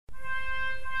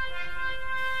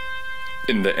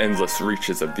In the endless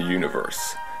reaches of the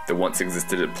universe, there once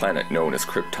existed a planet known as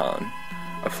Krypton,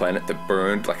 a planet that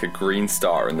burned like a green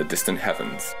star in the distant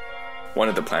heavens. One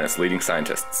of the planet's leading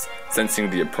scientists, sensing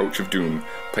the approach of doom,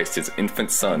 placed his infant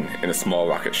son in a small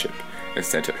rocket ship and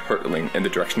sent it hurtling in the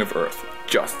direction of Earth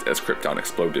just as Krypton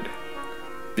exploded.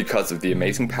 Because of the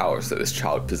amazing powers that this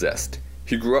child possessed,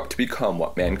 he grew up to become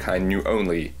what mankind knew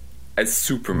only as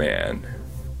Superman.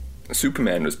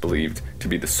 Superman was believed to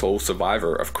be the sole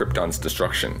survivor of Krypton's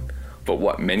destruction, but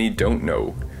what many don't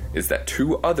know is that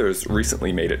two others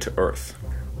recently made it to Earth.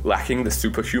 Lacking the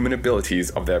superhuman abilities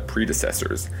of their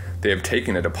predecessors, they have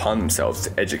taken it upon themselves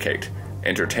to educate,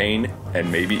 entertain, and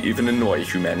maybe even annoy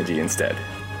humanity instead.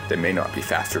 They may not be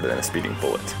faster than a speeding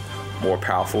bullet, more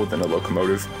powerful than a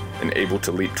locomotive, and able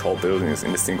to leap tall buildings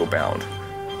in a single bound,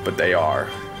 but they are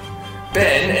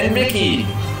Ben and Vicki!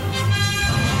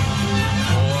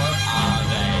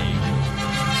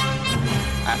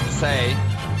 I have to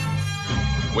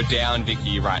say, we're down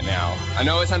Vicki right now. I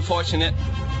know it's unfortunate,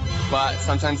 but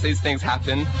sometimes these things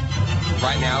happen.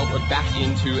 Right now, we're back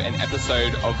into an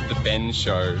episode of The Ben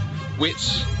Show,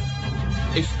 which,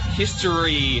 if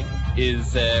history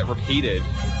is repeated,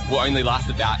 will only last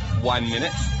about 1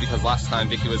 minute, because last time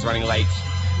Vicki was running late.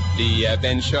 The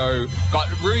Ben Show got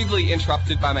rudely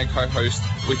interrupted by my co-host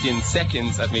within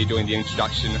seconds of me doing the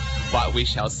introduction, but we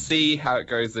shall see how it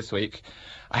goes this week.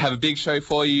 I have a big show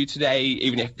for you today,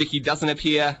 even if Vicki doesn't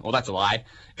appear. Well, that's a lie.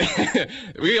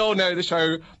 We all know the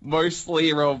show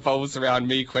mostly revolves around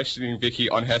me questioning Vicki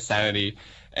on her sanity,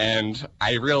 and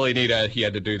I really need her here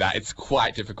to do that. It's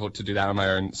quite difficult to do that on my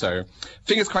own, so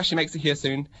fingers crossed she makes it here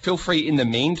soon. Feel free in the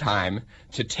meantime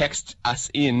to text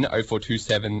us in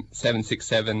 0427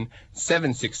 767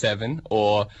 767,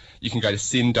 or you can go to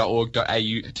sin.org.au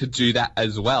to do that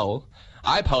as well.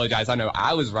 I apologise, I know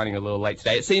I was running a little late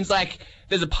today. It seems like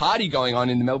there's a party going on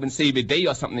in the Melbourne CBD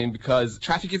or something, because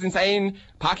traffic is insane,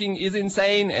 parking is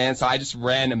insane, and so I just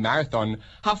ran a marathon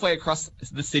halfway across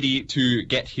the city to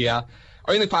get here.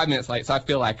 Only 5 minutes late, so I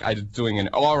feel like I'm doing an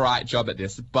alright job at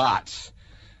this, but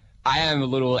I am a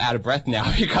little out of breath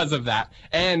now because of that.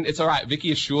 And it's alright,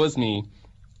 Vicki assures me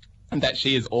that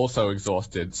she is also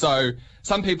exhausted. So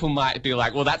some people might be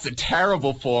like, well, that's a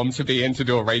terrible form to be in to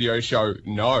do a radio show.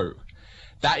 No.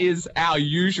 That is our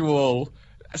usual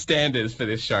standards for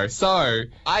this show. So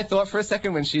I thought for a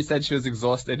second when she said she was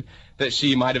exhausted that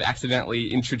she might have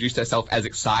accidentally introduced herself as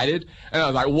excited. And I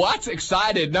was like, what?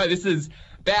 Excited? No, this is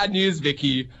bad news,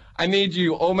 Vicki. I need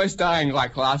you almost dying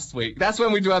like last week. That's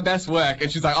when we do our best work.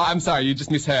 And she's like, oh, I'm sorry, you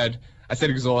just misheard. I said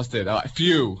exhausted. I'm like,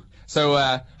 phew.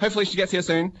 So hopefully she gets here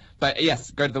soon. But yes,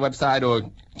 go to the website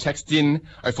or text in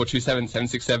 0427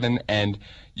 767 and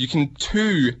you can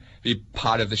too be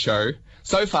part of the show.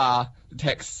 So far, the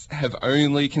texts have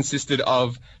only consisted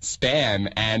of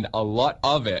spam and a lot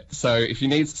of it. So if you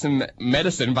need some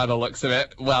medicine by the looks of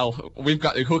it, well, we've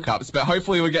got the hookups. But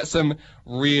hopefully we'll get some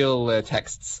real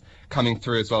texts coming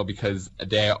through as well, because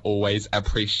they're always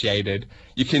appreciated.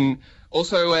 You can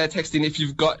also text in if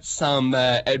you've got some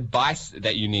advice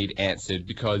that you need answered,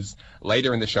 because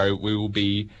later in the show we will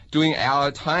be doing our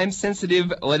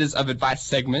time-sensitive letters of advice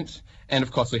segment. And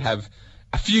of course we have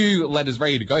a few letters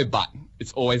ready to go, but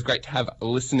it's always great to have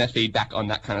listener feedback on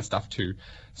that kind of stuff too.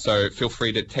 So feel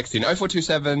free to text in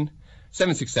 0427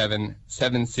 767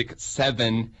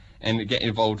 767 and get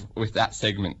involved with that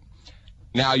segment.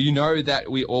 Now, you know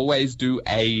that we always do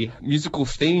a musical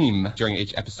theme during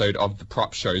each episode of the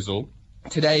Propshowsal.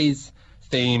 Today's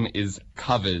theme is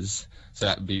covers. So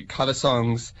that would be cover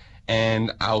songs,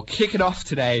 and I'll kick it off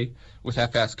today with our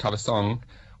first cover song,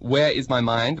 Where Is My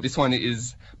Mind? This one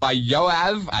is by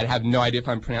Yoav. I have no idea if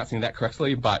I'm pronouncing that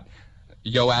correctly, but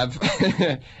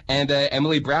Yoav. And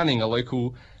Emily Browning, a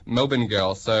local Melbourne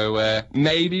girl. So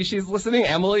maybe she's listening.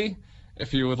 Emily,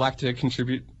 if you would like to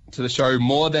contribute to the show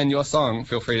more than your song,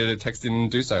 feel free to text in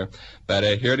and do so. But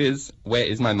here it is, Where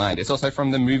Is My Mind? It's also from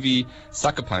the movie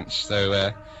Sucker Punch.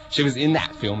 So she was in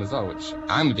that film as well, which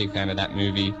I'm a big fan of that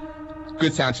movie.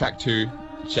 Good soundtrack too.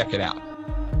 Check it out.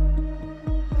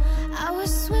 I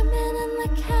was swimming in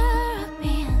the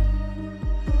Caribbean.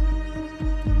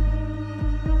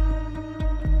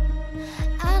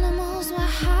 Animals were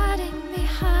hiding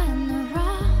behind the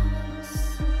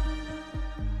rocks.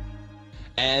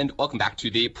 And welcome back to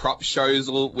the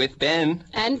Propshowsal with Ben.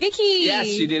 And Vicki. Yes,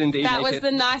 you did indeed. That make was it.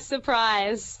 the nice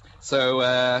surprise.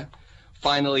 So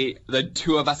finally, the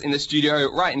two of us in the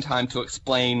studio, right in time to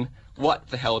explain what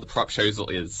the hell the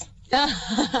Propshowsal is.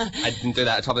 I didn't do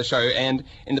that at the top of the show, and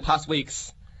in the past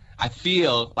weeks, I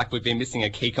feel like we've been missing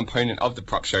a key component of the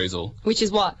Propshowsal. Which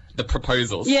is what? The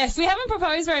proposals. Yes, we haven't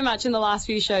proposed very much in the last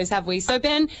few shows, have we? So,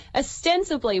 Ben,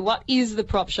 ostensibly, what is the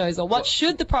Propshowsal? What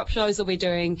should the Propshowsal be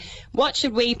doing? What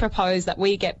should we propose that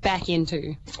we get back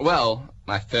into? Well,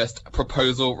 my first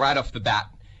proposal right off the bat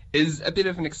is a bit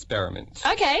of an experiment.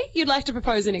 Okay, you'd like to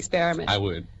propose an experiment. I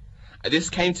would.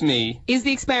 This came to me... Is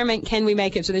the experiment, can we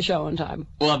make it to the show on time?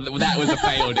 Well, that was a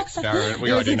failed experiment.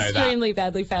 We already know that. It was an extremely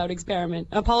badly failed experiment.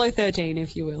 Apollo 13,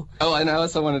 if you will. Oh, and I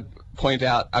also want to point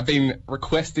out, I've been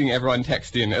requesting everyone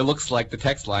text in. It looks like the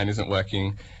text line isn't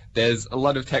working. There's a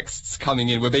lot of texts coming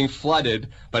in. We're being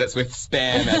flooded, but it's with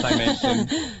spam, as I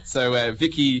mentioned. So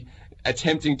Vicki,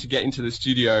 attempting to get into the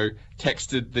studio,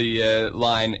 texted the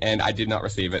line, and I did not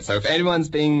receive it. So if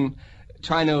anyone's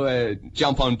trying to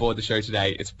jump on board the show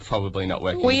today, it's probably not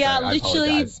working. We so are I literally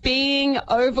apologize. being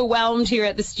overwhelmed here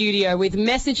at the studio with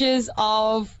messages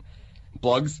of...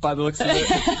 blogs, by the looks of it.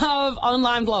 of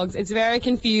online blogs. It's very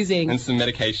confusing. And some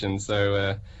medication,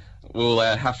 so we'll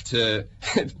have to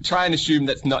try and assume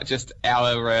that's not just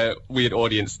our weird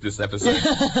audience this episode.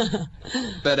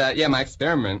 But yeah, my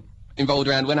experiment involved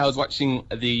around when I was watching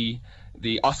the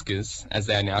Oscars, as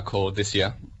they are now called this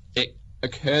year. It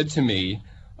occurred to me,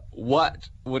 what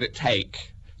would it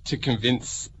take to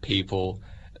convince people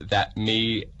that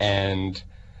me and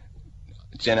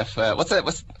Jennifer,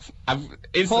 I've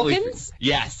instantly... Hawkins?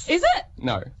 Yes. Is it?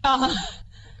 No.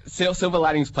 Silver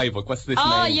Linings Playbook. What's this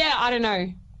Oh, name? yeah, I don't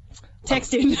know.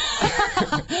 Text in.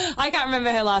 I can't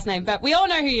remember her last name, but we all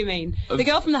know who you mean. The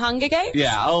girl from the Hunger Games?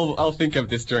 Yeah, I'll think of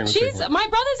this during the segment. My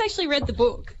brother's actually read the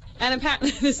book, and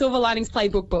apparently the Silver Linings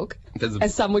Playbook book,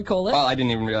 as some would call it. Oh, I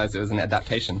didn't even realise it was an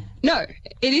adaptation. No,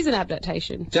 it is an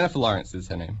adaptation. Jennifer Lawrence is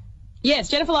her name. Yes,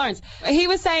 Jennifer Lawrence. He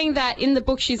was saying that in the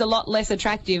book she's a lot less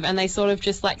attractive and they sort of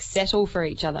just like settle for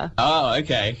each other. Oh,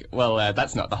 okay. Well,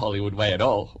 that's not the Hollywood way at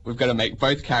all. We've got to make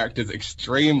both characters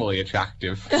extremely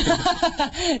attractive.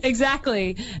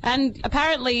 Exactly. And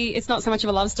apparently it's not so much of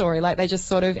a love story. Like they just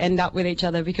sort of end up with each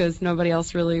other because nobody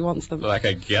else really wants them. Like,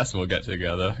 I guess we'll get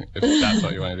together if that's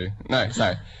what you want to do. No,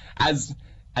 sorry. As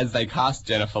they cast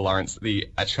Jennifer Lawrence, the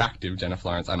attractive Jennifer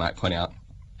Lawrence, I might point out,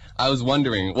 I was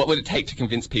wondering, what would it take to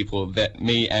convince people that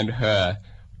me and her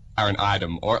are an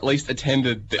item, or at least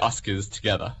attended the Oscars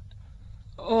together?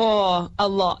 Oh, a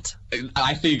lot.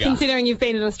 I figure. Considering you've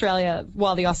been in Australia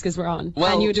while the Oscars were on,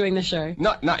 and you were doing the show.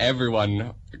 Not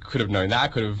everyone could have known that. I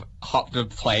could have hopped a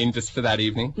plane just for that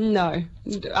evening. No.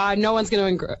 No one's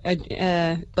going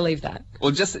to believe that.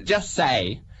 Well, just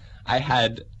say I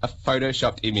had a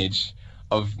photoshopped image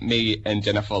of me and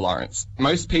Jennifer Lawrence.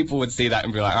 Most people would see that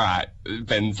and be like, all right,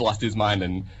 Ben's lost his mind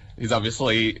and he's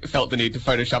obviously felt the need to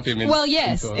Photoshop him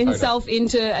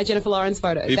into a Jennifer Lawrence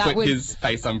photo. He put his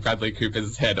face on Bradley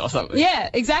Cooper's head or something. Yeah,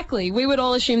 exactly. We would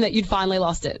all assume that you'd finally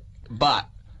lost it. But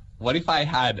what if I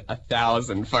had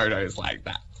 1,000 photos like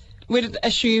that? We'd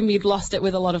assume you'd lost it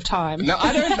with a lot of time. No,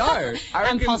 I don't know.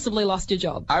 And possibly lost your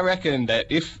job. I reckon that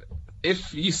if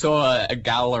you saw a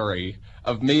gallery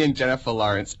of me and Jennifer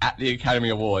Lawrence at the Academy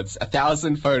Awards,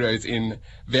 1,000 photos in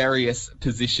various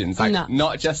positions, like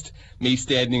not just me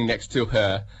standing next to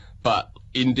her, but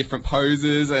in different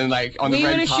poses and like on the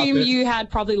red carpet. We would assume you had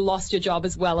probably lost your job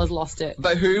as well as lost it.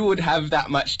 But who would have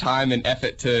that much time and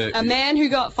effort to... A man who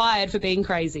got fired for being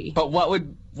crazy. But what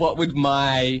would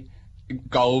my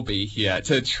goal be here?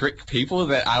 To trick people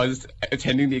that I was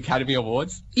attending the Academy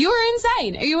Awards? You were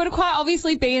insane. You would quite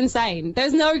obviously be insane.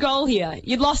 There's no goal here.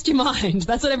 You'd lost your mind.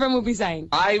 That's what everyone would be saying.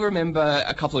 I remember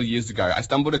a couple of years ago, I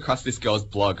stumbled across this girl's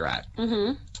blog, right?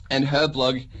 Mm-hmm. And her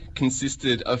blog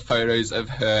consisted of photos of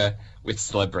her with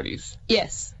celebrities.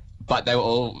 Yes. But they were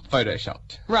all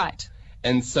photoshopped. Right.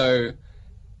 And so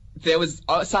there was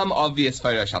some obvious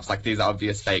photoshops, like these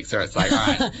obvious fakes, where it's like, all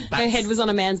right. Her head was on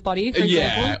a man's body, for example.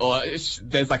 Yeah, or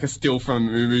there's like a still from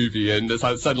a movie and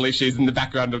suddenly she's in the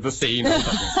background of the scene or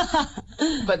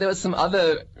something. But there was some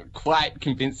other quite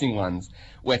convincing ones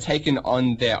where taken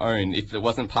on their own, if it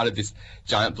wasn't part of this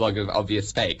giant blog of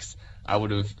obvious fakes, I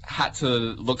would have had to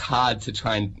look hard to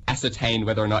try and ascertain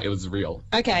whether or not it was real.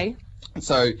 Okay.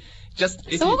 So what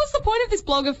was the point of this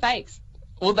blog of fakes?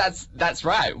 Well, that's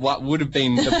right. What would have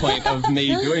been the point of me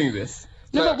doing this?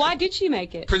 No, but why did she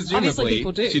make it? Presumably, obviously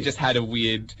people do. She just had a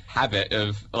weird habit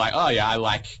of like, oh yeah, I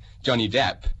like Johnny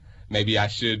Depp. Maybe I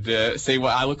should see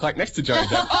what I look like next to Johnny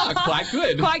Depp. Oh, quite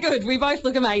good. Quite good. We both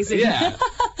look amazing. Yeah.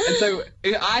 And so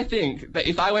I think that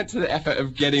if I went to the effort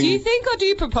of getting... Do you think or do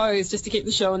you propose just to keep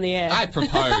the show on the air? I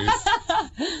propose.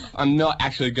 I'm not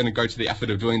actually going to go to the effort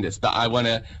of doing this, but I want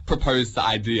to propose the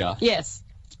idea. Yes.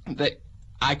 That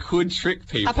I could trick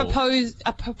people.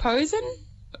 A proposin?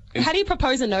 How do you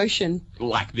propose a notion?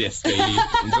 Like this, baby.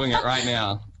 I'm doing it right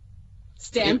now.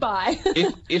 Stand by.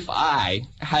 if I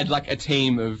had like a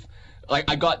team of, like,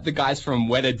 I got the guys from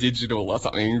Weta Digital or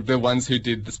something, the ones who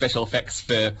did the special effects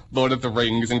for Lord of the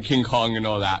Rings and King Kong and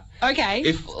all that.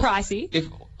 Okay. Pricey.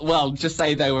 Well, just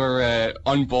say they were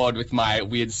on board with my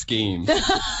weird scheme.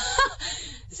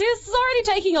 See, this is already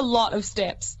taking a lot of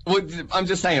steps. Well, I'm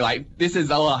just saying, like, this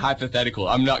is all hypothetical.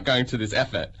 I'm not going to this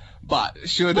effort. But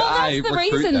should I recruit them?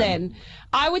 That's the reason then.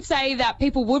 I would say that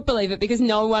people would believe it because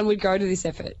no one would go to this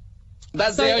effort.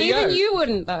 So even you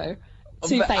wouldn't, though,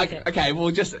 to fake it. Okay,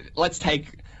 well, let's take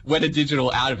Weta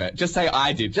Digital out of it. Just say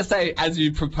I did. Just say, as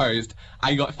you proposed,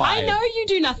 I got fired. I know you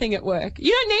do nothing at work.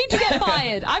 You don't need to get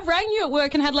fired. I've rang you at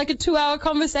work and had like a 2-hour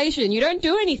conversation. You don't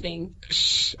do anything.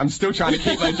 Shh, I'm still trying to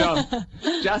keep my job.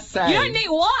 Just say. You don't need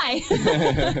why?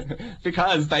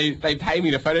 Because they pay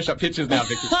me to Photoshop pictures now,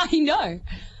 Vicki. I know.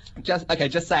 Just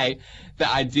say that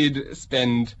I did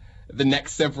spend the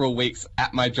next several weeks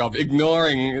at my job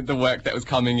ignoring the work that was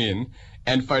coming in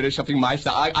and photoshopping my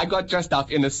stuff. I got dressed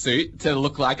up in a suit to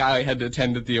look like I had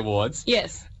attended the awards.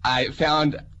 Yes. I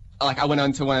went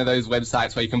onto one of those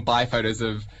websites where you can buy photos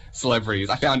of celebrities.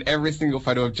 I found every single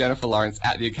photo of Jennifer Lawrence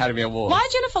at the Academy Awards. Why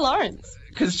Jennifer Lawrence?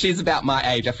 Because she's about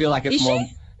my age. I feel like it's more...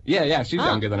 She? Yeah, she's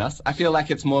younger than us. I feel like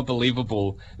it's more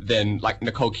believable than, like,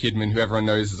 Nicole Kidman, who everyone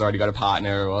knows has already got a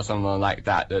partner, or someone like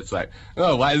that. That's like,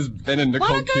 oh, why is Ben and Nicole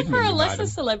Kidman Why not go for a lesser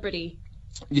invited? Celebrity?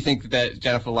 You think that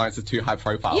Jennifer Lawrence is too high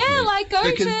profile? Yeah, like go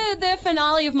to the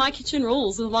finale of My Kitchen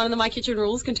Rules with one of the My Kitchen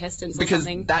Rules contestants or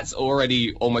something. Because that's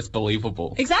already almost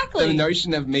believable. Exactly. The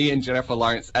notion of me and Jennifer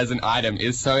Lawrence as an item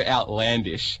is so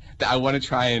outlandish that I want to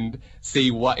try and see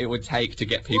what it would take to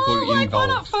get people involved. Why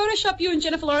not Photoshop you and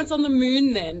Jennifer Lawrence on the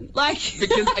moon then?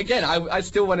 Because again, I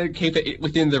still want to keep it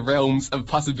within the realms of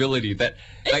possibility that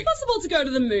it's possible to go to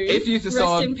the moon. If you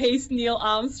Rest in peace, Neil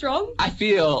Armstrong. I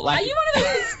feel like... Are you one of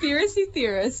those conspiracy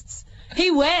theorists?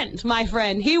 He went, my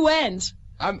friend. He went.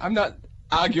 I'm not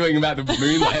arguing about the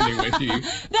moon landing with you.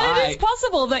 No, it is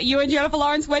possible that you and Jennifer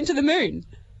Lawrence went to the moon.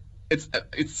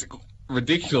 It's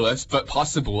ridiculous, but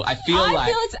possible. I feel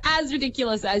it's as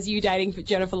ridiculous as you dating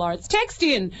Jennifer Lawrence. Text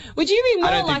in. Would you be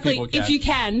more likely, if you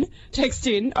can, text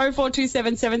in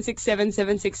 0427 767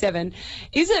 767.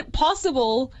 Is it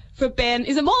possible for Ben,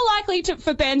 is it more likely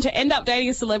for Ben to end up dating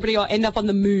a celebrity or end up on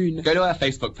the moon? Go to our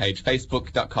Facebook page,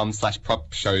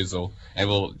 facebook.com/Propshowsal, and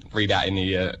we'll read out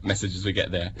any messages we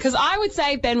get there. Because I would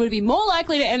say Ben would be more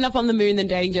likely to end up on the moon than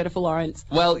dating Jennifer Lawrence.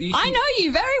 Well, I know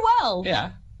you very well.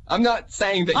 Yeah. I'm not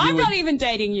saying that I'm not even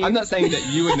dating you. I'm not saying that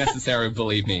you would necessarily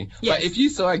believe me. Yes. But if you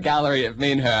saw a gallery of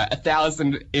me and her,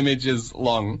 1,000 images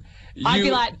long, I'd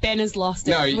be like, Ben has lost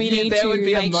it. No, we need there to would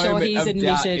be make sure he's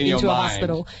admitted into a mind.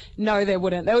 hospital. No, there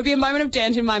wouldn't. There would be a moment of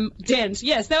dent.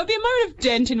 Yes, there would be a moment of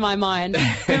dent in my mind.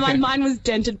 When my mind was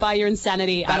dented by your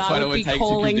insanity, That's and I would be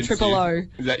calling Triple O.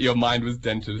 That your mind was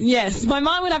dented. Yes, my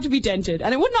mind would have to be dented,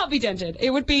 and it would not be dented. It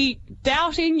would be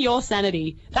doubting your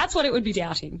sanity. That's what it would be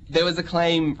doubting. There was a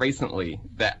claim recently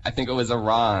that I think it was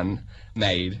Iran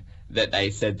made that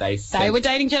they said they were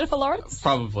dating Jennifer Lawrence?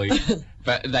 Probably.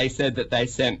 But they said that they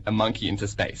sent a monkey into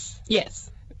space.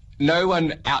 Yes. No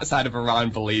one outside of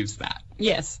Iran believes that.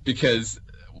 Yes. Because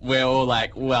we're all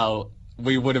like, well,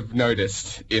 we would have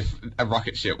noticed if a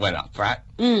rocket ship went up, right?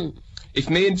 Mm.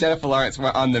 If me and Jennifer Lawrence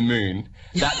were on the moon,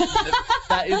 that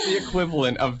is the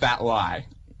equivalent of that lie.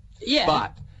 Yeah.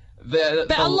 But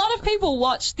a lot of people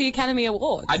watched the Academy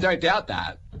Awards. I don't doubt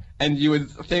that. And you would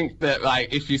think that,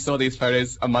 like, if you saw these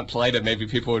photos a month later, maybe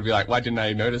people would be like, why didn't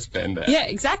I notice Ben there? Yeah,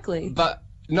 exactly. But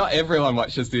not everyone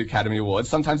watches the Academy Awards.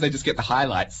 Sometimes they just get the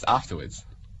highlights afterwards.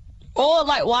 Or,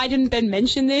 like, why didn't Ben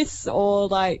mention this? Or,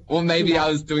 like... Well, maybe I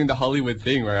was doing the Hollywood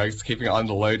thing where I was keeping it on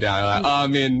the low down. Like,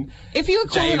 I'm in... If you were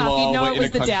cool enough, you'd know it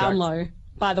was the down low,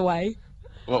 by the way.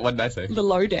 What did I say? The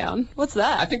low down. What's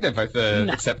that? I think they're both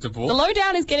acceptable. The low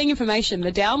down is getting information.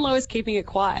 The down low is keeping it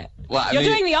quiet. Well, You're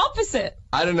doing the opposite.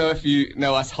 I don't know if you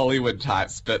know us Hollywood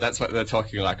types, but that's what they're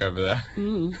talking like over there.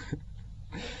 Mm.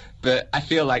 But I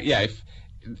feel like, yeah,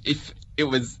 if it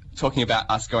was talking about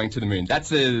us going to the moon,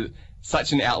 that's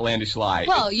such an outlandish lie.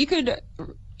 Well, you could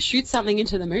shoot something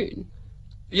into the moon.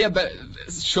 Yeah, but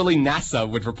surely NASA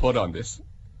would report on this.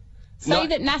 Say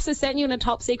that NASA sent you on a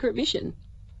top secret mission.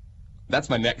 That's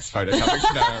my next Photoshop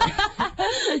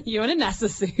experiment. You in a NASA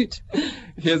suit.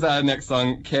 Here's our next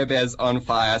song, Care Bears on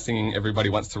Fire, singing Everybody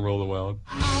Wants to Rule the World.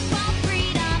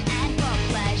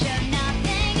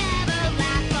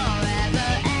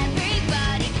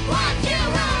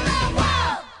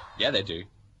 Yeah, they do.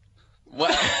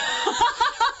 What?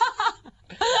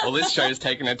 Well, this show's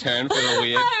taken a turn for the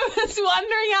weird. I was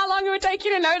wondering how long it would take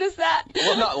you to notice that.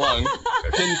 Well, not long.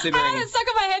 considering... I had it stuck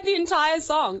in my head the entire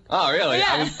song. Oh, really? Yeah.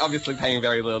 I was obviously paying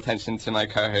very little attention to my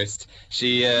co-host.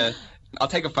 She, I'll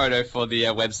take a photo for the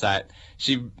website.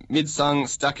 She, mid-song,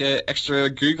 stuck an extra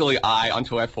googly eye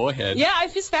onto her forehead. Yeah, I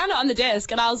just found it on the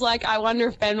desk, and I was like, I wonder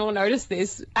if Ben will notice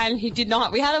this. And he did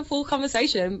not. We had a full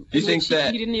conversation. You think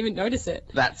that he didn't even notice it?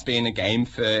 That's been a game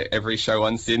for every show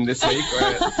on Sin this week,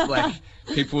 where it's like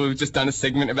people have just done a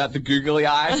segment about the googly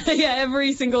eye? Yeah,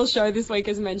 every single show this week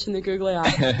has mentioned the googly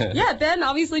eye. Yeah, Ben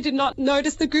obviously did not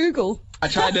notice the Google. I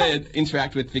try to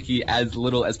interact with Vicki as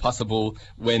little as possible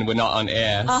when we're not on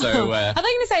air. So I thought you were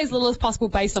going to say as little as possible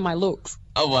based on my looks.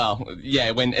 Oh, well,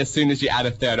 yeah, as soon as you add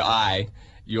a third eye,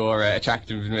 your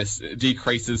attractiveness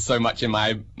decreases so much in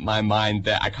my mind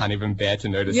that I can't even bear to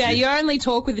notice you. Yeah, you only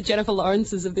talk with the Jennifer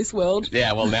Lawrences of this world.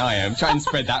 Yeah, well, now I am. Try and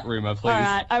spread that rumour, please. All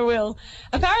right, I will.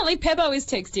 Apparently, Pebbo is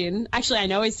texting. Actually, I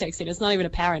know he's texting. It's not even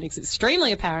apparent. It's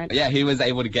extremely apparent. Yeah, he was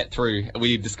able to get through.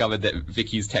 We discovered that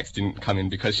Vicky's text didn't come in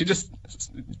because she just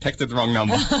texted the wrong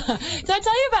number. So I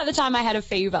tell you about the time I had a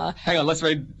fever. Hang on, let's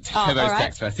read Pebbo's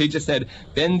text first. He just said,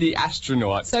 Ben the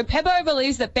astronaut. So Pebbo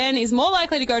believes that Ben is more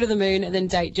likely to go to the moon than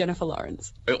date Jennifer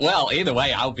Lawrence. Well, either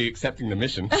way, I'll be accepting the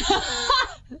mission.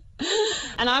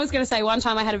 And I was going to say, one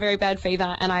time I had a very bad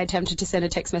fever and I attempted to send a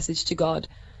text message to God.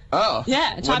 Oh.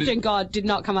 Yeah, typed in God, did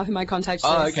not come up in my contact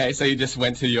list. Oh, okay, so you just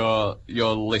went to your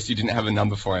list, you didn't have a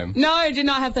number for him? No, I did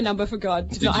not have the number for God.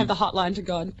 Did not have the hotline to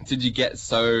God. Did you get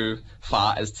so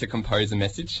far as to compose a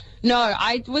message? No,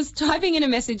 I was typing in a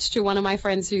message to one of my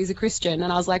friends who's a Christian,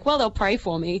 and I was like, well, they'll pray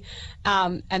for me,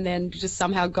 and then just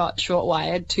somehow got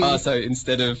short-wired to... Oh, so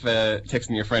instead of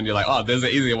texting your friend, you're like, oh, there's an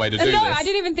easier way to do this. No, I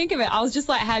didn't even think of it. I was just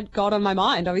like, had God on my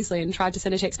mind, obviously, and tried to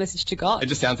send a text message to God. It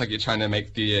just sounds like you're trying to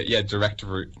make the, direct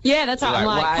route. Yeah, that's right. I'm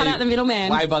like, cut out the middleman.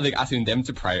 Why bother asking them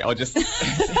to pray? I'll just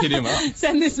hit him up.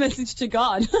 Send this message to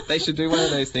God. They should do one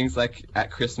of those things like at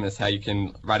Christmas, how you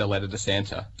can write a letter to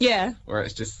Santa. Yeah. Where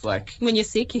it's just like... When you're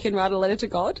sick, you can write a letter to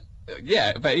God?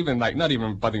 Yeah, but even like not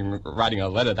even bothering writing a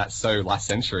letter, that's so last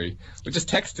century. We just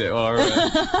text it or,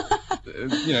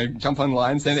 jump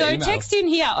online, send an email. So text in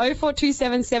here,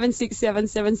 0427 767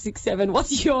 767.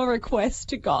 What's your request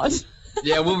to God?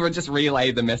 Yeah, we'll just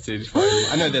relay the message for you.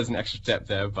 I know there's an extra step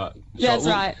there, but... Yeah, that's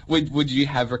right. Would you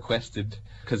have requested...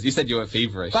 Because you said you were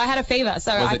feverish. Well, I had a fever,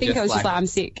 so I think I was just like, I'm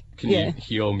sick. Can you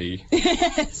heal me?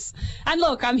 Yes. And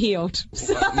look, I'm healed.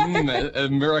 A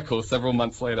miracle several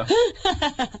months later.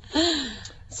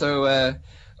 So,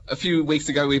 a few weeks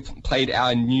ago, we played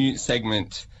our new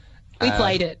segment. We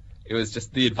played it. It was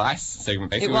just the advice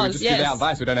segment, basically. It was, we just give out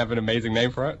advice. We don't have an amazing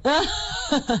name for it.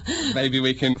 Maybe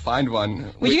we can find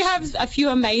one. We do have a few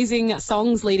amazing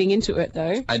songs leading into it,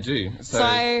 though. I do. So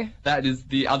that is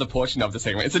the other portion of the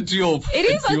segment. It's a dual. It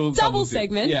is a double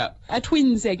segment. Yeah. A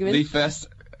twin segment. The first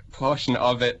portion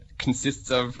of it consists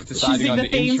of deciding on the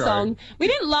theme intro. Song. We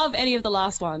didn't love any of the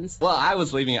last ones. Well, I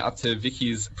was leaving it up to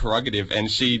Vicky's prerogative, and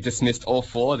she dismissed all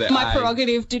four that My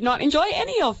prerogative did not enjoy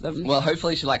any of them. Well,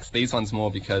 hopefully she likes these ones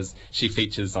more because she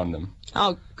features on them.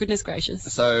 Oh, goodness gracious.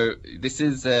 So this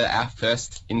is our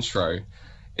first intro.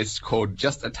 It's called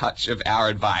Just a Touch of Our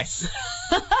Advice.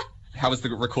 How was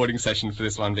the recording session for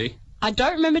this one, V? I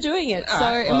don't remember doing it,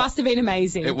 it must have been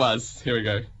amazing. It was. Here we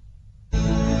go.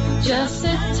 Just a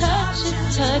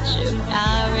touch of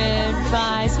our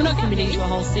advice. We're not committing to a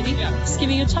whole city, just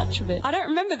giving a touch of it. I don't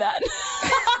remember that.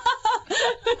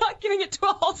 We're not giving it to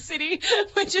a whole city,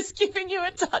 we're just giving you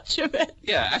a touch of it.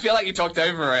 Yeah, I feel like you talked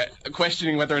over it,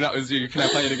 questioning whether or not it was you. Can I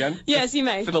play it again? Yes, you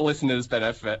may. For the listeners'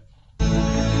 benefit.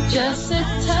 Just a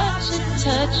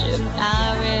touch of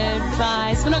our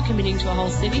advice. We're not committing to a whole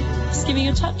city, just giving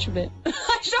a touch of it.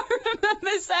 I don't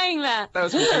remember saying that. That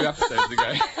was from 2 episodes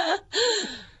ago.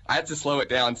 I had to slow it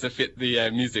down to fit the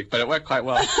music, but it worked quite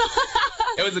well.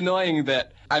 It was annoying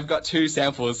that I've got 2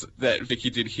 samples that Vicki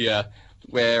did here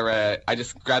where I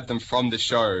just grabbed them from the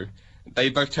show. They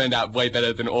both turned out way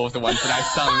better than all of the ones that I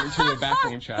sung to a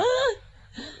backing track.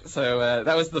 So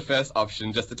that was the first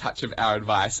option, just a touch of our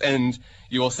advice. And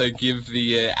you also give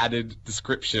the added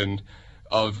description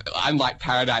of, I'm like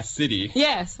Paradise City.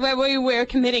 Yes, where we were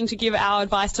committing to give our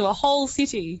advice to a whole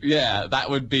city. Yeah, that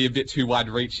would be a bit too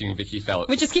wide-reaching, Vicki felt.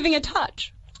 We're just giving a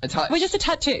touch. A touch. We're just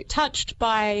touched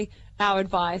by our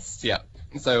advice. Yeah.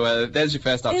 So there's your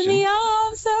first option. In the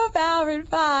arms of our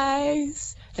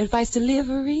advice. Advice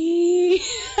delivery.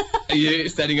 Are you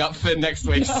setting up for next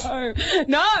week's?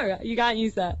 No, you can't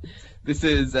use that. This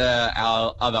is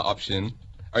our other option.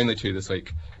 Only 2 this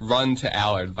week. Run to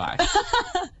our advice.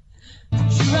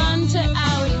 Run to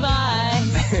our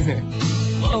advice.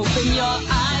 Open your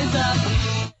eyes up.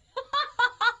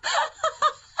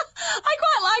 I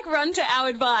quite like run to our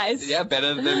advice. Yeah,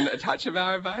 better than a touch of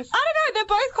our advice. I don't know.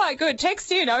 They're both quite good.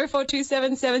 Text in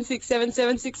 0427 767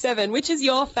 767. Which is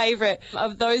your favourite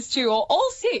of those two, or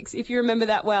all six, if you remember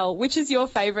that well? Which is your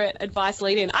favourite advice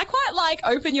lead-in? I quite like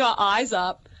Open Your Eyes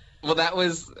Up. Well, that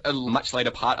was a much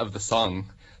later part of the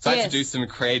song. So I had to do some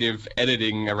creative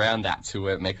editing around that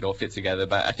to make it all fit together,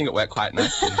 but I think it worked quite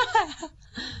nicely.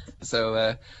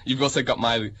 So you've also got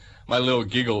my little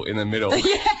giggle in the middle.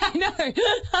 Yeah, I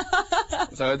know.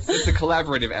 So it's a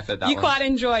collaborative effort, that one. You quite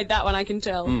enjoyed that one, I can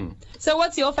tell. So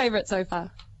what's your favourite so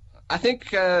far? I think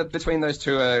between those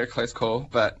two are a close call,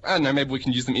 but I don't know, maybe we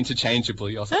can use them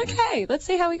interchangeably or something. Okay, let's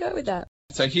see how we go with that.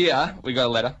 So here we got a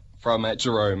letter from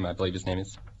Jerome, I believe his name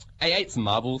is. I ate some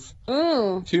marbles.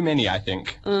 Too many, I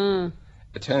think.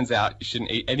 It turns out you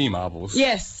shouldn't eat any marbles.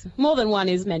 Yes, more than one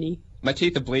is many. My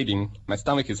teeth are bleeding, my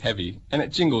stomach is heavy, and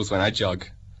it jingles when I jog.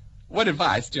 What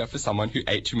advice do you have for someone who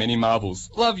ate too many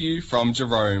marbles? Love you, from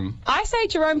Jerome. I say,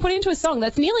 Jerome, put it into a song.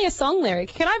 That's nearly a song lyric.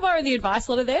 Can I borrow the advice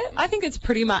letter there? I think it's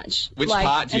pretty much Which like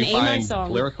part do you an emo find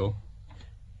song. lyrical?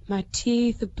 My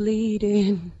teeth are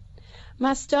bleeding,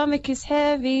 my stomach is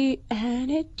heavy,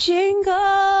 and it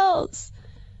jingles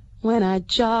when I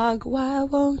jog. Why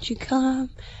won't you come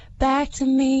back to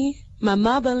me, my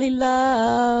marbly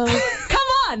love? Come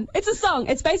on! It's a song.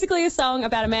 It's basically a song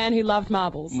about a man who loved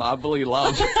marbles. Marbly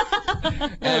Love.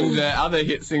 And other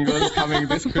hit singles coming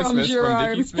this Christmas from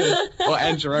Vicki Smith.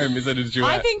 And Jerome, is it a duet?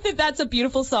 I think that that's a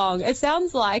beautiful song. It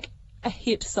sounds like a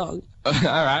hit song. All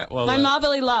right, well... My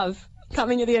marbly love,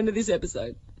 coming at the end of this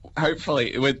episode.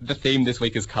 Hopefully, with the theme this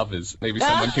week is covers. Maybe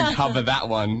someone can cover that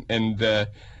one and,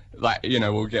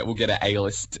 we'll get an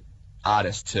A-list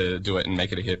artist to do it and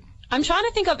make it a hit. I'm trying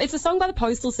to think of, it's a song by the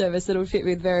Postal Service that it would fit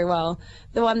with very well.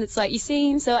 The one that's like, you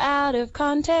seem so out of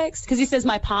context. Because he says,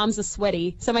 my palms are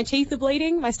sweaty. So my teeth are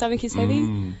bleeding, my stomach is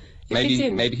heavy.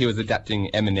 Maybe he was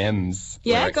adapting Eminem's.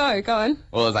 Yeah, lyrics. go on.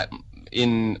 Well, it was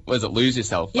like, Lose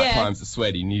Yourself? My palms are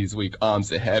sweaty, knees weak,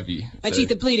 arms are heavy. My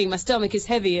teeth are bleeding, my stomach is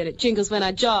heavy, and it jingles when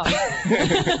I jog.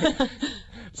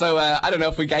 So, I don't know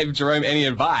if we gave Jerome any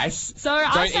advice. So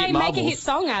I say make a hit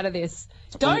song out of this.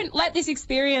 Don't let this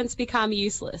experience become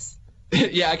useless.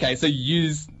 Yeah, okay, so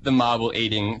use the marble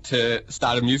eating to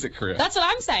start a music career. That's what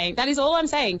I'm saying. That is all I'm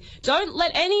saying. Don't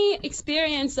let any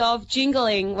experience of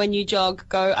jingling when you jog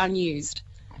go unused.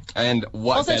 And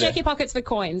what Also check your pockets for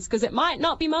coins, because it might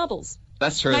not be marbles.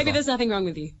 That's true. Maybe there's nothing wrong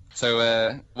with you.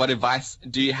 So, what advice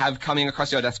do you have coming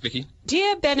across your desk, Vicki?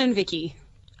 Dear Ben and Vicki,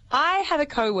 I have a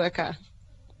co-worker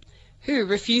who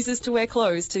refuses to wear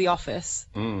clothes to the office.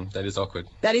 That is awkward.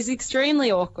 That is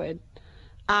extremely awkward.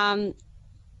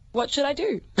 What should I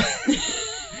do?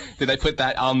 Did they put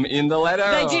that in the letter?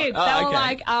 They did. They were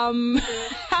like,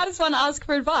 how does one ask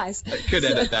for advice? I could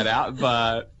edit that out,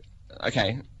 but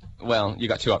okay. Well, you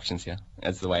got two options here.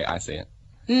 That's the way I see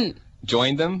it.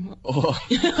 Join them, or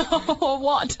or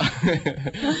what?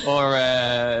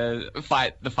 or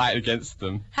fight the fight against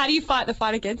them. How do you fight the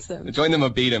fight against them? Join them or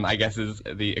beat them, I guess, is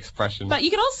the expression. But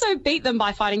you can also beat them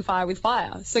by fighting fire with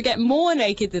fire. So get more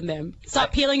naked than them.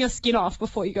 Start peeling your skin off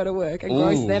before you go to work and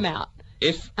gross them out.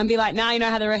 And be like, now you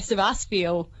know how the rest of us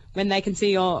feel when they can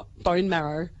see your bone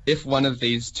marrow. If one of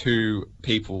these two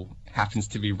people happens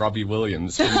to be Robbie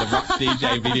Williams from the Rock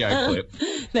DJ video clip,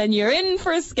 then you're in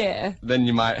for a scare. Then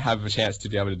you might have a chance to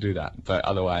be able to do that. But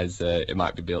otherwise, it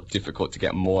might be difficult to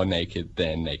get more naked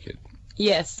than naked.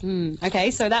 Yes.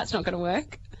 Okay, so that's not going to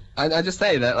work. I just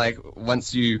say that, like,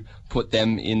 once you put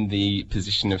them in the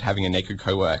position of having a naked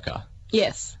coworker.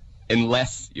 Yes.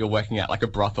 Unless you're working at, like, a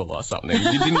brothel or something.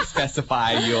 You didn't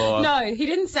specify your... No, he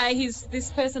didn't say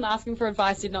this person asking for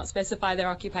advice did not specify their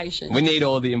occupation. We need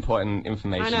all the important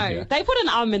information I know. here. They put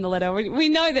an in the letter. We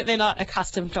know that they're not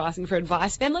accustomed to asking for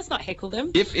advice. Ben, let's not heckle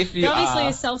them. If you They're obviously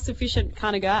a self-sufficient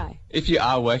kind of guy. If you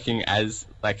are working as,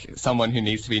 like, someone who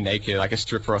needs to be naked, like a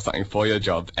stripper or something for your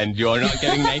job, and you're not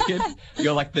getting naked,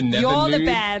 you're like the never nude. You're the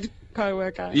bad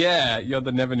co-worker. Yeah, you're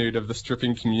the never nude of the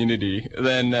stripping community.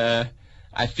 Then...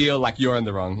 I feel like you're in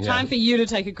the wrong. Yeah. Time for you to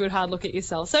take a good hard look at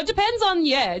yourself. So it depends on,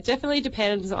 it definitely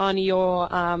depends on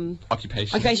your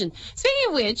occupation. Speaking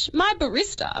of which, my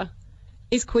barista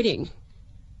is quitting.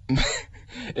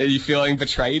 Are you feeling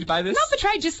betrayed by this? Not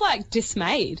betrayed, just like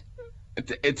dismayed.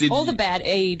 All the bad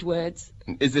aid words.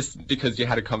 Is this because you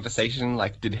had a conversation?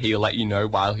 Like, did he let you know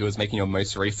while he was making your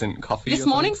most recent coffee? This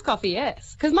morning's coffee,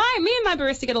 yes. Because me and my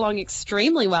barista get along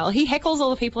extremely well. He heckles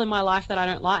all the people in my life that I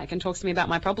don't like and talks to me about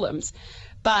my problems.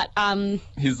 But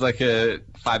he's like a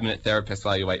 5-minute therapist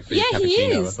while you wait for your cappuccino. Yeah,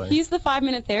 he or is. something. He's the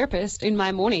 5-minute therapist in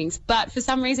my mornings. But for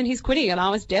some reason, he's quitting, and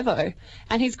I was Devo.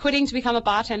 And he's quitting to become a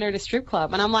bartender at a strip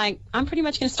club. And I'm like, I'm pretty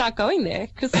much going to start going there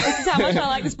because this is how much I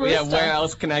like this barista. Yeah, where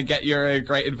else can I get your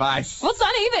great advice? Well,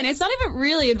 it's not even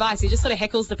really advice. He just sort of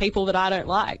heckles the people that I don't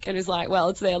like and is like, well,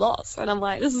 it's their loss. And I'm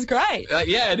like, this is great.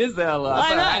 Yeah, it is their loss. I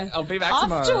know. Right. I'll be back Off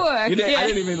tomorrow. to work. I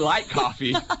didn't even like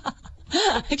coffee.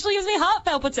 Actually gives me heart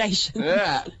palpitations.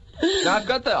 Yeah. No, I've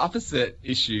got the opposite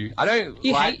issue. I don't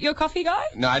You hate your coffee guy?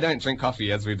 No, I don't drink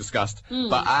coffee, as we discussed.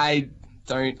 But I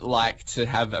don't like to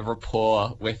have a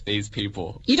rapport with these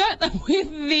people. You don't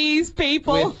with these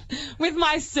people? With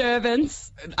my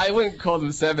servants? I wouldn't call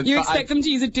them servants. You expect them to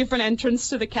use a different entrance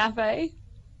to the cafe?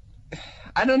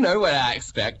 I don't know what I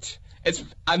expect.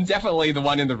 I'm definitely the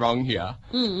one in the wrong here.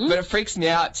 But it freaks me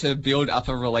out to build up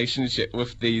a relationship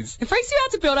with these. It freaks you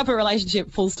out to build up a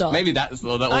relationship, full stop. Maybe that's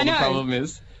all the problem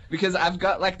is. Because I've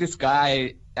got like this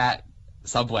guy at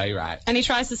Subway, right? And he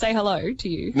tries to say hello to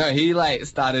you. No, he like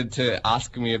started to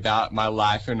ask me about my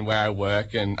life and where I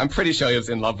work, and I'm pretty sure he was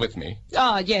in love with me.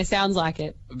 Oh, yeah, sounds like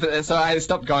it. So I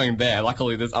stopped going there.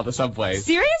 Luckily, there's other Subways.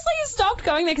 Seriously? You stopped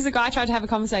going there because a guy tried to have a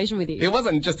conversation with you? It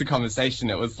wasn't just a conversation.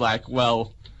 It was like,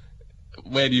 well,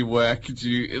 where do you work?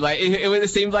 It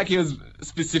seemed like he was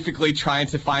specifically trying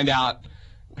to find out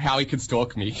how he could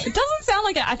stalk me. It doesn't sound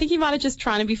like it. I think he might have just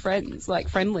trying to be friends, like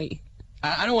friendly.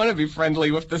 I don't want to be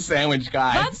friendly with the sandwich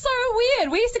guy. That's so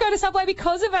weird. We used to go to Subway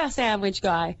because of our sandwich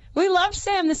guy. We loved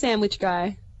Sam the sandwich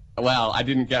guy. Well, I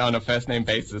didn't get on a first-name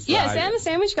basis. Yeah, Sam the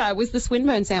sandwich guy was the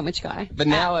Swinburne sandwich guy. But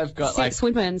now I've got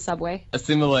Swinburne Subway. A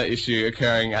similar issue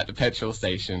occurring at the petrol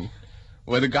station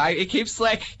where the guy, he keeps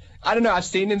like, I don't know, I've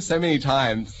seen him so many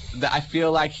times that I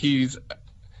feel like he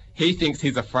thinks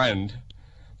he's a friend.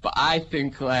 But I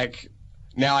think like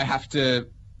now I have to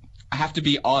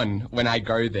be on when I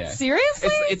go there. Seriously?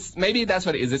 It's maybe that's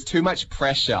what it is. It's too much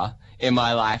pressure in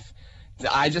my life.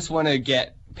 I just want to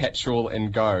get petrol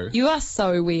and go. You are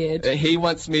so weird. He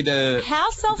wants me to.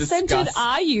 How self-centered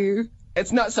are you?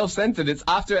 It's not self-centered. It's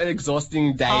after an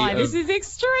exhausting day. This is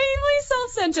extremely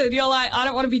self-centered. You're like, I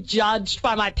don't want to be judged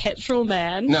by my petrol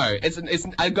man. No, it's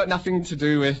I've got nothing to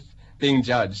do with being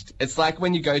judged. It's like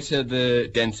when you go to the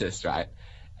dentist, right?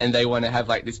 And they want to have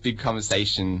like this big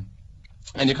conversation,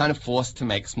 and you're kind of forced to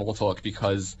make small talk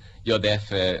because you're there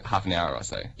for half an hour or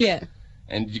so. Yeah.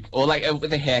 Or like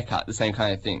with a haircut, the same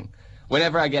kind of thing.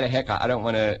 Whenever I get a haircut, I don't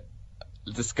want to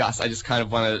discuss. I just kind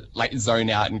of want to like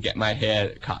zone out and get my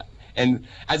hair cut. And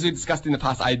as we discussed in the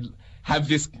past, I have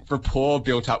this rapport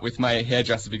built up with my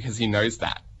hairdresser because he knows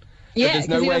that. Yeah,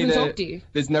 because he doesn't talk to you.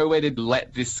 There's no way to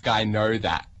let this guy know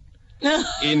that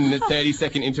in the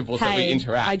 30-second intervals that we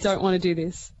interact. I don't want to do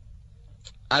this.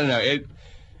 I don't know.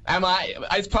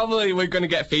 It's probably we're going to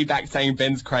get feedback saying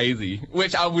Ben's crazy,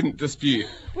 which I wouldn't dispute.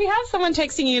 We have someone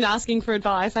texting you and asking for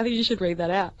advice. I think you should read that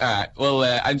out. All right. Well,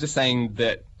 I'm just saying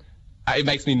that it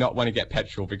makes me not want to get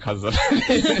petrol because of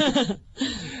it.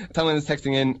 Someone is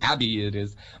texting in, Abby it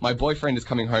is. My boyfriend is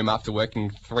coming home after working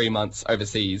 3 months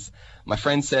overseas. My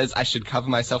friend says I should cover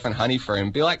myself in honey for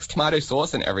him. He likes tomato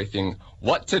sauce and everything.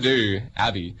 What to do,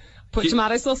 Abby? Put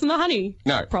tomato sauce in the honey.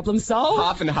 No. Problem solved.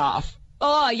 Half and half.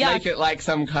 Oh, yeah. Make it like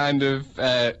some kind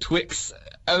of Twix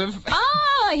of...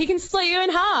 he can split you in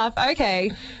half.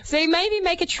 Okay. So maybe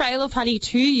make a trail of honey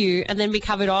to you and then be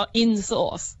covered in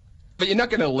sauce. But you're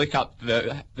not going to lick up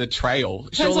the trail.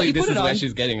 Surely this is where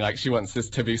she's getting. Like, she wants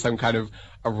this to be some kind of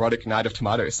erotic night of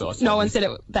tomato sauce. No one said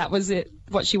that was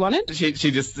what she wanted? She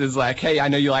just is like, hey, I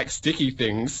know you like sticky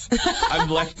things.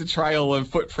 I've left a trail of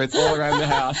footprints all around the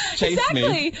house. Chase me.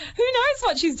 Exactly. Who knows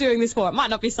what she's doing this for? It might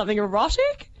not be something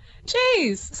erotic.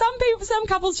 Jeez, some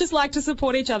couples just like to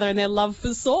support each other in their love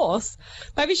for sauce.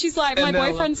 Maybe she's like, my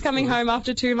boyfriend's coming home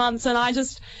after 2 months and I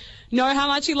just know how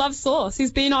much he loves sauce.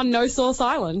 He's been on No Sauce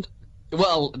Island.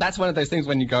 Well, that's one of those things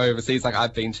when you go overseas. Like,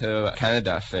 I've been to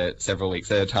Canada for several weeks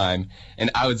at a time,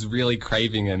 and I was really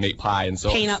craving a meat pie and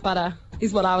sauce. Peanut butter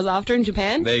is what I was after in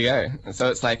Japan. There you go. And so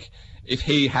it's like, if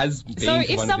he has been So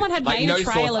if someone had made a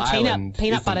trail of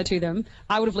peanut butter to them,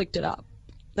 I would have licked it up.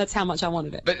 That's how much I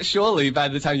wanted it. But surely by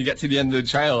the time you get to the end of the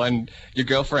trail and your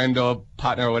girlfriend or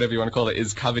partner or whatever you want to call it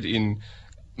is covered in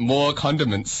more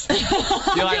condiments,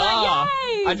 you're like,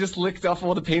 I just licked off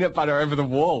all the peanut butter over the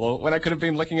wall when I could have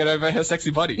been licking it over her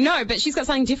sexy body. No, but she's got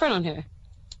something different on her.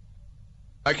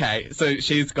 Okay, so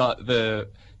she's got the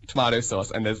tomato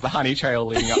sauce and there's the honey trail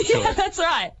leading up to it. Yeah, that's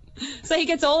right. So he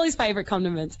gets all his favourite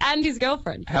condiments and his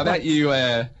girlfriend. How about you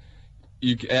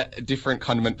get a different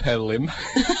condiment per limb?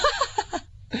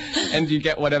 And you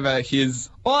get whatever his...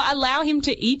 Or allow him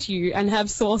to eat you and have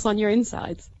sauce on your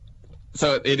insides.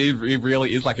 So it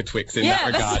really is like a Twix in that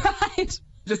regard. Yeah, that's right.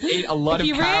 Just eat a lot of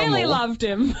you caramel. really loved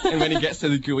him. And when he gets to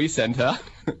the gooey centre...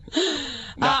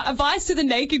 Advice to the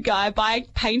naked guy, buy a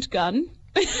paint gun.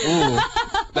 Ooh,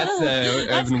 that's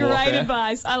urban great warfare.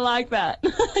 advice. I like that.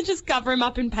 Just cover him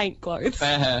up in paint clothes. Or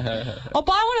buy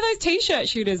one of those T-shirt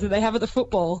shooters that they have at the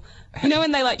football. You know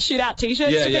when they like shoot out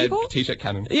T-shirts to people? Yeah, T-shirt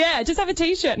cannon. Yeah, just have a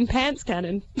T-shirt and pants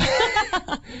cannon.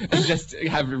 And just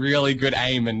have really good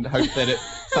aim and hope that it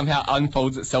somehow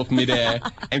unfolds itself midair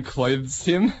and clothes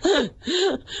him. Hopefully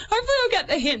we'll get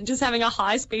the hint, just having a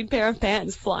high-speed pair of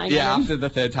pants flying at him. After the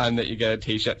third time that you get a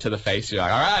T-shirt to the face, you're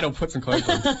like, all right, I'll put some clothes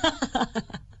on.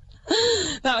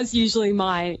 That was usually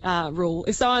my rule.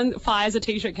 If someone fires a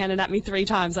T-shirt cannon at me 3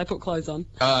 times, I put clothes on.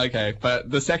 Oh, okay.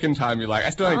 But the second time, you're like, I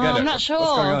still don't get it. I'm not sure.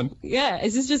 What's going on? Yeah,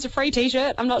 is this just a free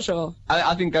T-shirt? I'm not sure.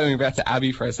 I think going back to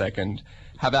Abby for a second,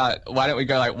 how about, why don't we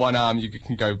go like one arm, you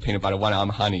can go peanut butter, one arm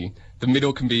honey. The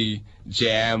middle can be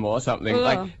jam or something. Ugh.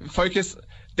 Like, focus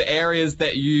the areas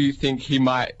that you think he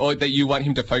might, or that you want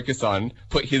him to focus on,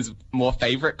 put his more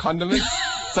favorite condiments.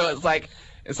 So it's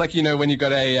like, you know, when you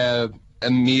got a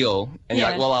meal and you're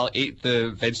like, well, I'll eat the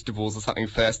vegetables or something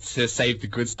first to save the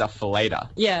good stuff for later.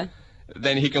 Yeah.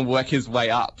 Then he can work his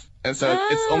way up. And so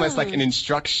it's almost like an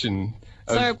instruction.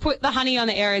 So put the honey on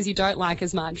the areas you don't like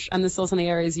as much and the sauce on the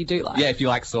areas you do like. Yeah, if you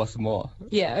like sauce more.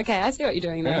 Yeah, okay, I see what you're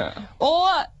doing there. Yeah. Or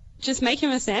just make him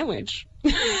a sandwich.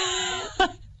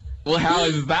 Well, how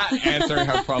is that answering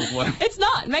her problem? It's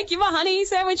not. Make him a honey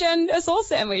sandwich and a sauce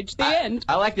sandwich. The end.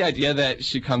 I like the idea that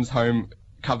she comes home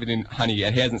covered in honey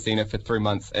and he hasn't seen her for 3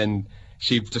 months and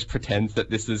she just pretends that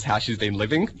this is how she's been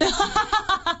living.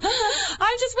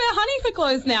 I just wear honey for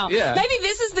clothes now. Yeah. Maybe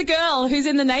this is the girl who's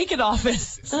in the naked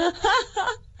office.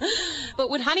 But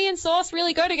would honey and sauce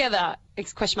really go together?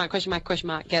 Question mark, question mark, question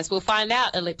mark. Guess we'll find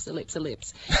out. Ellipse, ellipse,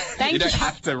 ellipse. Thank you. don't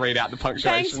have to read out the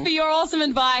punctuation. Thanks for your awesome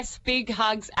advice. Big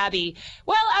hugs, Abby.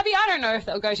 Well, Abby, I don't know if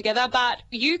they'll go together, but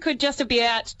you could just be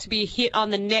out to be hit on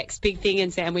the next big thing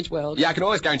in sandwich world. Yeah, I can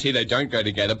always guarantee they don't go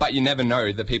together, but you never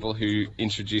know. The people who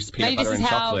introduced peanut butter and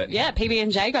chocolate. Yeah,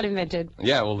 PB&J got invented.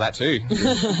 Yeah, well, that too.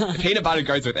 Peanut butter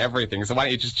goes with everything, so why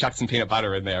don't you just chuck some peanut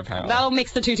butter in there, apparently? That'll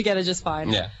mix the two together just fine.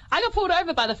 Yeah. I got pulled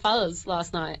over by the fuzz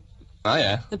last night. Oh,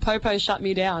 yeah. The popo shut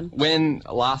me down. When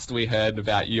last we heard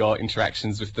about your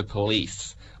interactions with the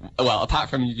police, well,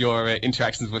 apart from your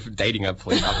interactions with dating a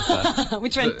police officer.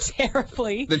 Which went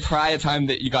terribly. The prior time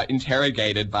that you got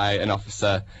interrogated by an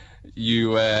officer,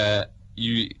 you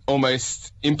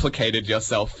almost implicated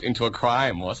yourself into a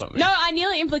crime or something. No, I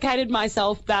nearly implicated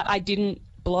myself that I didn't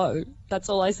blow. That's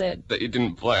all I said. That you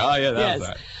didn't blow. Oh, yeah, that was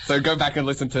right. So go back and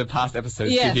listen to past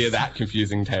episodes to hear that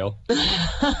confusing tale.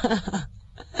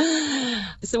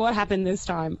 So what happened this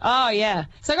time? Oh, yeah.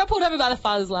 So I got pulled over by the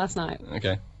fuzz last night.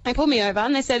 Okay. They pulled me over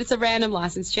and they said it's a random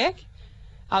license check.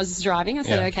 I was just driving. I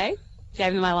said, okay.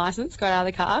 Gave them my license, got out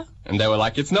of the car. And they were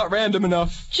like, it's not random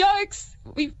enough. Jokes!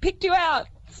 We've picked you out.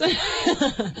 So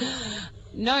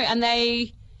no, and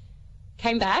they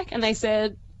came back and they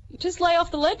said, just lay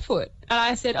off the lead foot. And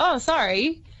I said, oh,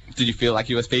 sorry. Did you feel like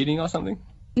you were speeding or something?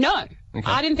 No. Okay.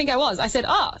 I didn't think I was. I said,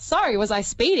 oh, sorry, was I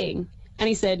speeding? And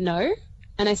he said, no.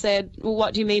 And I said, well,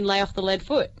 what do you mean lay off the lead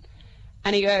foot?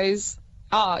 And he goes,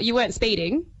 oh, you weren't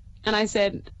speeding. And I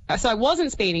said, so I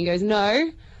wasn't speeding. He goes,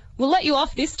 no, we'll let you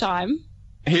off this time.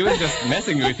 He was just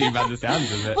messing with you by the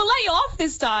sounds of it. We'll let you off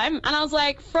this time. And I was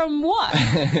like, from what?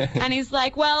 And he's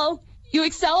like, well, you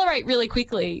accelerate really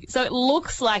quickly, so it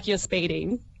looks like you're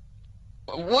speeding.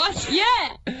 What?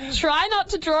 Yeah. Try not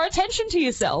to draw attention to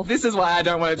yourself. This is why I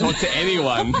don't want to talk to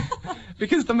anyone.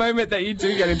 Because the moment that you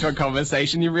do get into a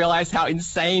conversation, you realize how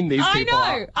insane these people are.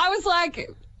 I know. I was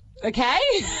like, okay.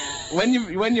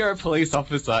 When you're a police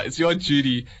officer, it's your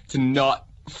duty to not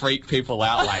freak people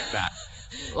out like that.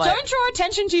 Don't draw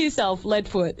attention to yourself,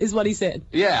 Leadfoot, is what he said.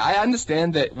 Yeah, I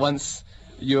understand that once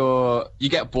you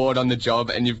get bored on the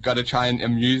job and you've got to try and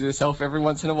amuse yourself every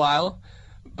once in a while.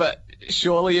 But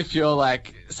surely if you're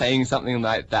like saying something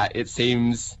like that, it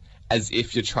seems as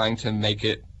if you're trying to make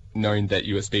it known that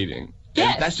you were speeding.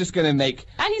 Yes. And that's just going to make...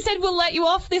 And he said, we'll let you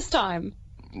off this time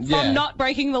from not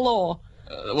breaking the law.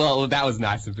 Well, that was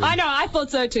nice of him. I know, I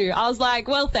thought so too. I was like,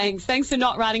 well, thanks. Thanks for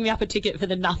not writing me up a ticket for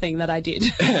the nothing that I did.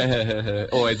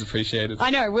 Always appreciated. I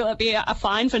know. Will it be a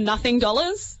fine for nothing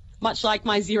dollars? Much like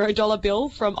my $0 bill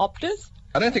from Optus?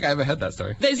 I don't think I ever heard that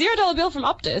story. The $0 bill from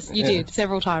Optus? You did,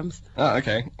 several times. Oh,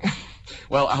 okay.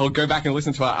 Well, I'll go back and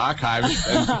listen to our archives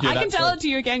and hear I can tell it to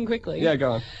you again quickly. Yeah,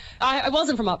 go on. It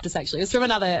wasn't from Optus, actually. It was from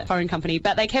another phone company,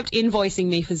 but they kept invoicing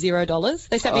me for $0.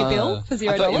 They sent me a bill for $0.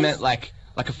 I thought you meant like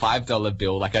a $5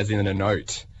 bill, like as in a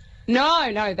note.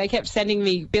 No, they kept sending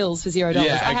me bills for $0. Yeah,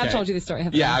 okay. I have told you this story,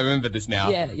 haven't I? Yeah, I remember this now.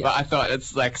 Yeah. But I thought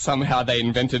it's like somehow they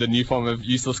invented a new form of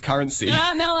useless currency.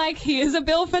 And they're like, here's a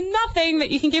bill for nothing that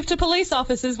you can give to police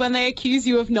officers when they accuse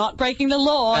you of not breaking the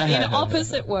law in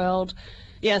opposite world.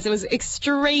 Yes, it was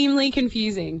extremely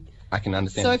confusing. I can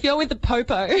understand. So if you're with the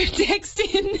Popo, text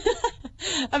in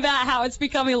about how it's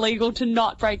become illegal to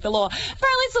not break the law.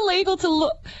 Apparently it's illegal to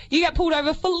look. You get pulled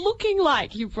over for looking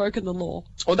like you've broken the law.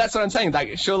 Well, that's what I'm saying.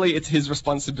 Like, surely it's his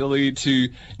responsibility to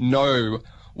know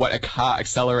what a car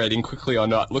accelerating quickly or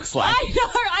not looks like. I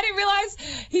know. I didn't realise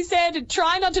he said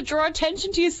try not to draw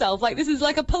attention to yourself. Like, this is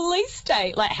like a police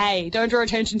state. Like, hey, don't draw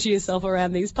attention to yourself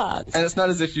around these parts. And it's not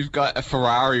as if you've got a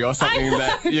Ferrari or something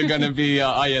that you're going to be,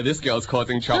 oh yeah, this girl's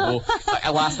causing trouble.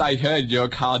 Last I heard, your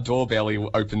car door barely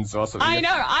opens or something. I know.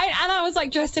 I was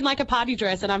like dressed in like a party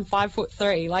dress and I'm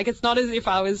 5'3". Like, it's not as if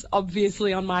I was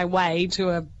obviously on my way to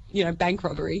a bank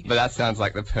robbery. But that sounds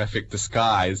like the perfect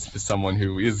disguise for someone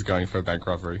who is going for a bank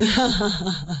robbery.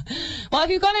 Well, if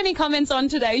you've got any comments on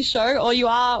today's show or you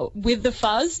are with the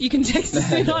fuzz, you can text us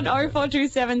in on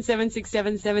 0427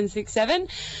 767 767.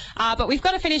 But we've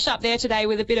got to finish up there today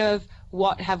with a bit of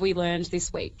what have we learned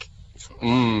this week.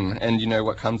 And you know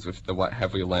what comes with the what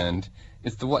have we learned?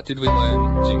 It's the what did we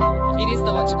learn jingle. It is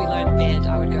the what did we learn bed,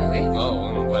 I would go with.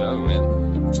 Oh, what I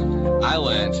meant. I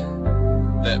learned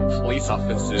that police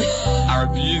officers are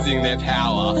abusing their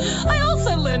power. I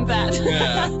also learned that.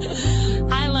 Yeah.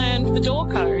 I learned the door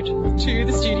code to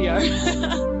the studio.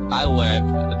 I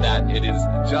learned that it is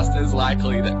just as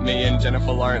likely that me and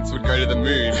Jennifer Lawrence would go to the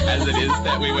moon as it is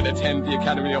that we would attend the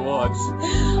Academy Awards.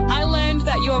 I learned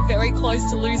that you are very close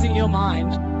to losing your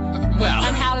mind. Well,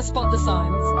 and how to spot the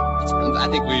signs. I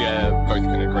think we both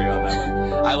can agree on that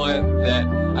one. I learned that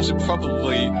I should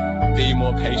probably be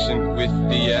more patient with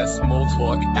the small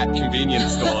talk at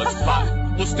convenience stores,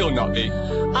 but will still not be.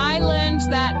 I learned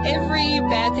that every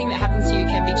bad thing that happens to you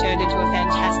can be turned into a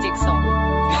fantastic song.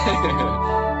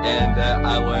 And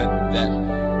I learned that,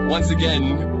 once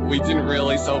again, we didn't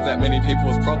really solve that many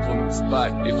people's problems,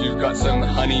 but if you've got some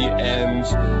honey and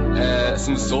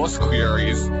some sauce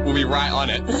queries, we'll be right on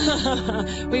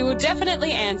it. We will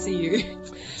definitely answer you.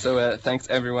 So thanks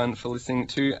everyone for listening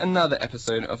to another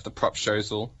episode of the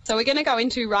Propshowsal. So we're going to go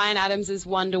into Ryan Adams's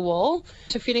Wonderwall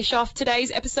to finish off today's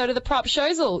episode of the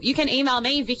Propshowsal. You can email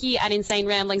me, Vicki at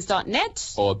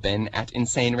insaneramblings.net. Or Ben at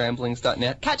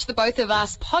insaneramblings.net. Catch the both of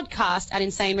us podcast at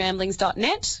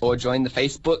insaneramblings.net. Or join the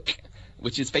Facebook,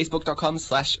 which is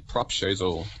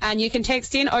facebook.com/propshowsal. And you can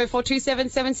text in 0427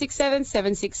 767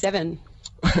 767.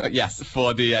 Yes,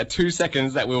 for the 2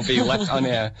 seconds that will be left on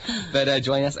air. But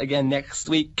join us again next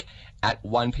week at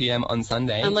 1 p.m. on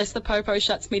Sunday. Unless the Popo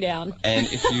shuts me down. And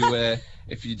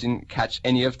if you didn't catch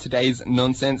any of today's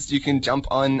nonsense, you can jump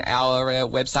on our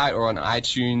website or on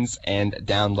iTunes and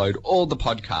download all the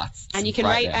podcasts. And you can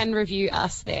rate and review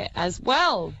us there as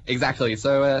well. Exactly.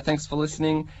 So thanks for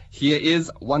listening. Here is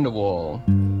Wonderwall.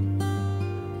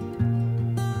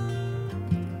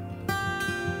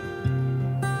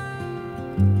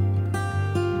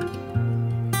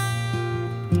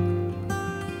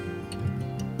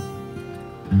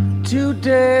 2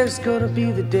 days gonna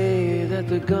be the day that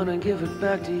they're gonna give it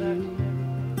back to you.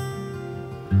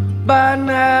 By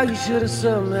now you should have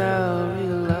somehow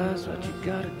realized what you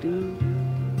gotta do.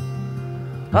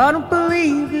 I don't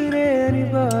believe that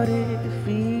anybody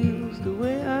feels the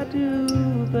way I do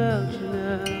about you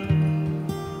now.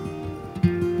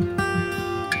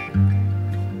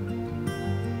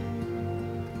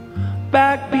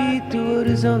 Backbeat to what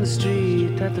is on the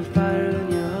street, that the fire in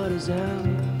your heart is out.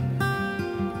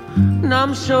 And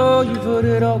I'm sure you've heard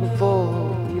it all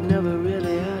before, you never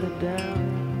really had a doubt.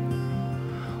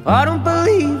 I don't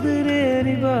believe that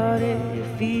anybody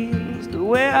feels the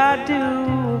way I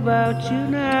do about you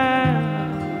now.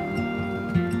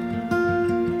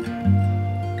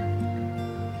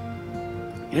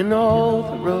 And all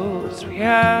the roads we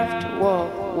have to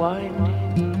walk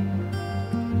winding,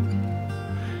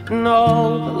 and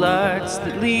all the lights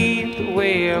that lead the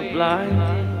way are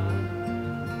blinding.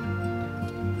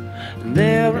 And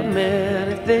there are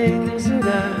many things that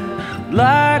I'd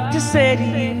like to say to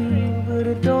you, but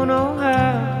I don't know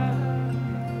how.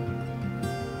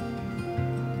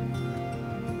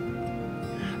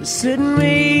 Sit and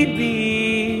read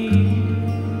me.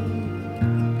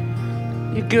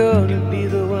 You're gonna be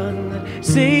the one that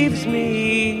saves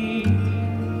me.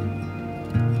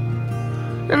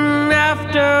 And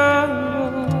after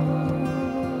all,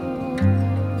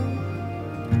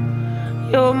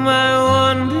 you're my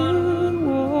wonder.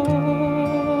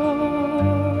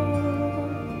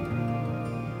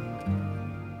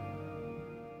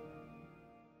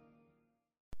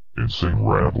 insane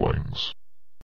ramblings.